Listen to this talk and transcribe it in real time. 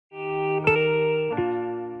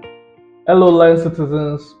Hello, Learn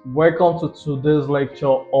citizens. Welcome to today's lecture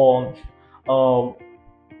on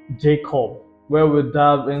Jacob, where we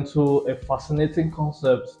dive into a fascinating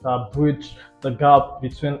concept that bridge the gap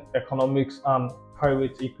between economics and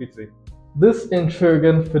private equity. This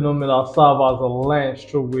intriguing phenomenon serves as a lens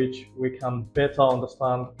through which we can better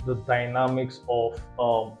understand the dynamics of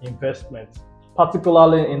investment,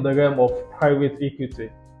 particularly in the realm of private equity.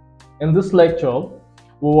 In this lecture, we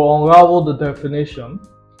will unravel the definition,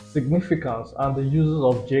 significance, and the uses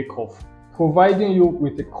of J-curve, providing you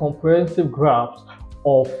with a comprehensive grasp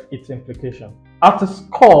of its implication. At its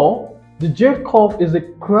core, the J-curve is a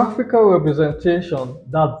graphical representation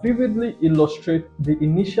that vividly illustrates the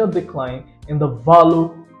initial decline in the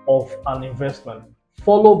value of an investment,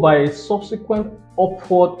 followed by a subsequent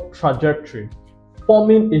upward trajectory,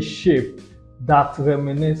 forming a shape that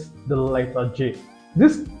reminisces the letter J.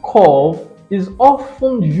 This curve is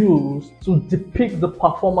often used to depict the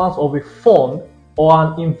performance of a fund or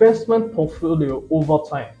an investment portfolio over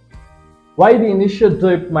time. While the initial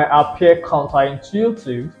dip might appear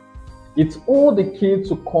counterintuitive, it holds the key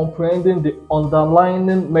to comprehending the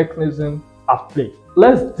underlying mechanism at play.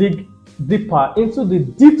 Let's dig deeper into the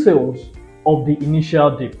details of the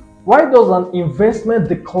initial dip. Why does an investment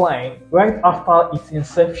decline right after its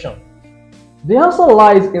inception? The answer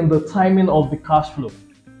lies in the timing of the cash flow.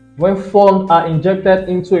 When funds are injected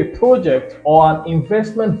into a project or an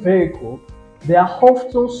investment vehicle, there are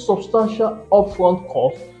often substantial upfront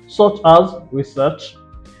costs such as research,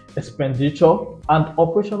 expenditure, and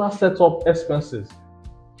operational setup expenses.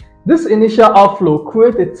 This initial outflow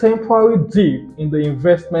creates a temporary dip in the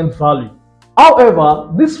investment value.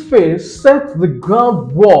 However, this phase sets the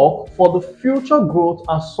groundwork for the future growth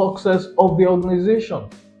and success of the organization.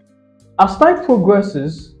 As time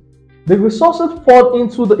progresses, the resources poured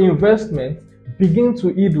into the investment begin to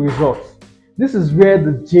yield results. This is where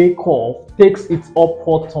the J-curve takes its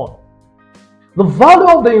upward turn. The value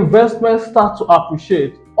of the investment starts to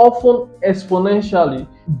appreciate, often exponentially,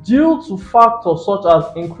 due to factors such as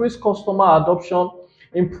increased customer adoption,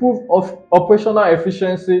 improved operational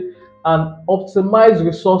efficiency, and optimized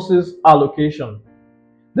resources allocation.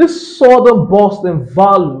 This sudden burst in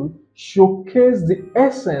value showcases the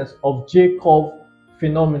essence of J-curve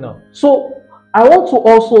phenomenon. So I want to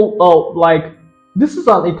also this is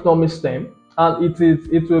an economist term, and it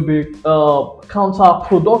will be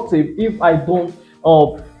counterproductive if I don't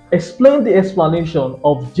explain the explanation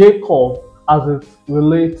of J-curve as it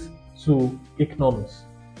relates to economics.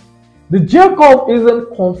 The J-curve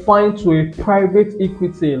isn't confined to a private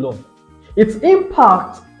equity alone. Its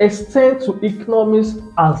impact extends to economics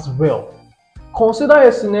as well. Consider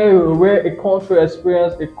a scenario where a country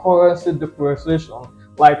experiences a currency depreciation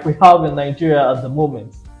like we have in Nigeria at the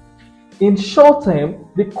moment. In short term,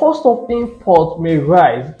 the cost of import may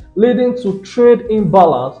rise, leading to trade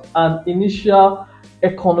imbalance and initial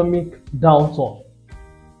economic downturn.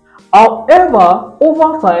 However,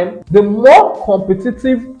 over time, the more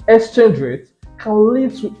competitive exchange rate can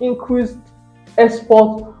lead to increased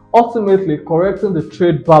export, ultimately correcting the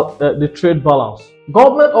trade balance.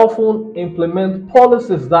 Government often implement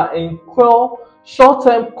policies that incur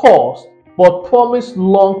short-term costs but promise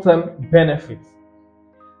long-term benefits.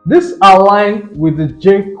 This aligns with the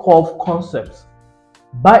J-curve concept.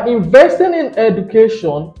 By investing in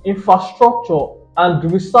education, infrastructure, and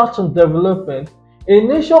research and development, a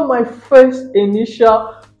nation might face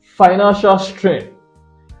initial financial strain.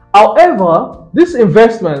 However, this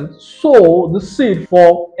investment sows the seed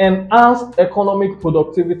for enhanced economic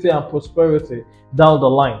productivity and prosperity down the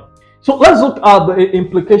line. So let's look at the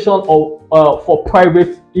implication of for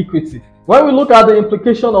private equity. When we look at the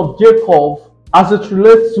implication of J-curve as it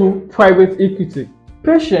relates to private equity,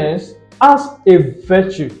 patience as a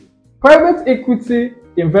virtue. Private equity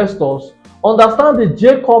investors understand the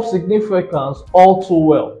J-curve significance all too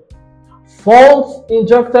well. Funds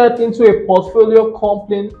injected into a portfolio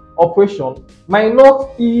company operation might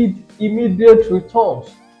not yield immediate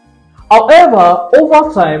returns. However,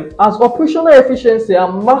 over time, as operational efficiency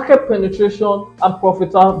and market penetration and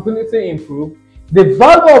profitability improve, the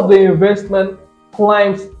value of the investment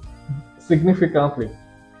climbs significantly.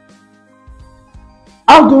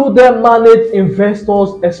 How do they manage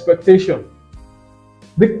investors' expectations?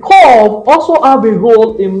 The curve also have a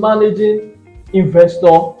role in managing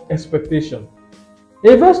investor expectation.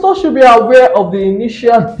 Investors should be aware of the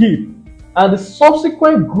initial dip and the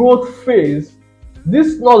subsequent growth phase.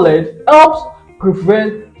 This knowledge helps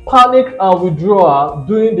prevent panic and withdrawal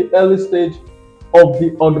during the early stage of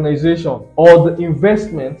the organization or the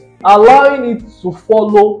investment, allowing it to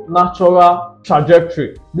follow natural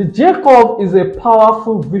trajectory. The J-curve is a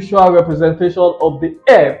powerful visual representation of the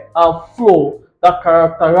ebb and flow that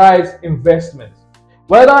characterize investment.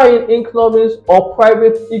 Whether in economics or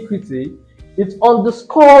private equity, it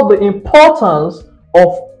underscores the importance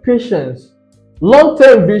of patience,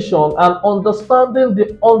 long-term vision, and understanding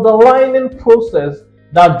the underlying process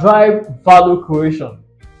that drives value creation.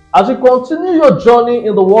 As you continue your journey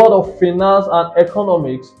in the world of finance and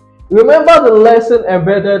economics, remember the lesson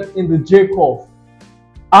embedded in the J-curve,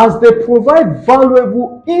 as they provide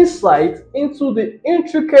valuable insight into the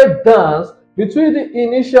intricate dance between the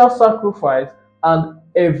initial sacrifice and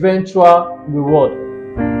eventual reward.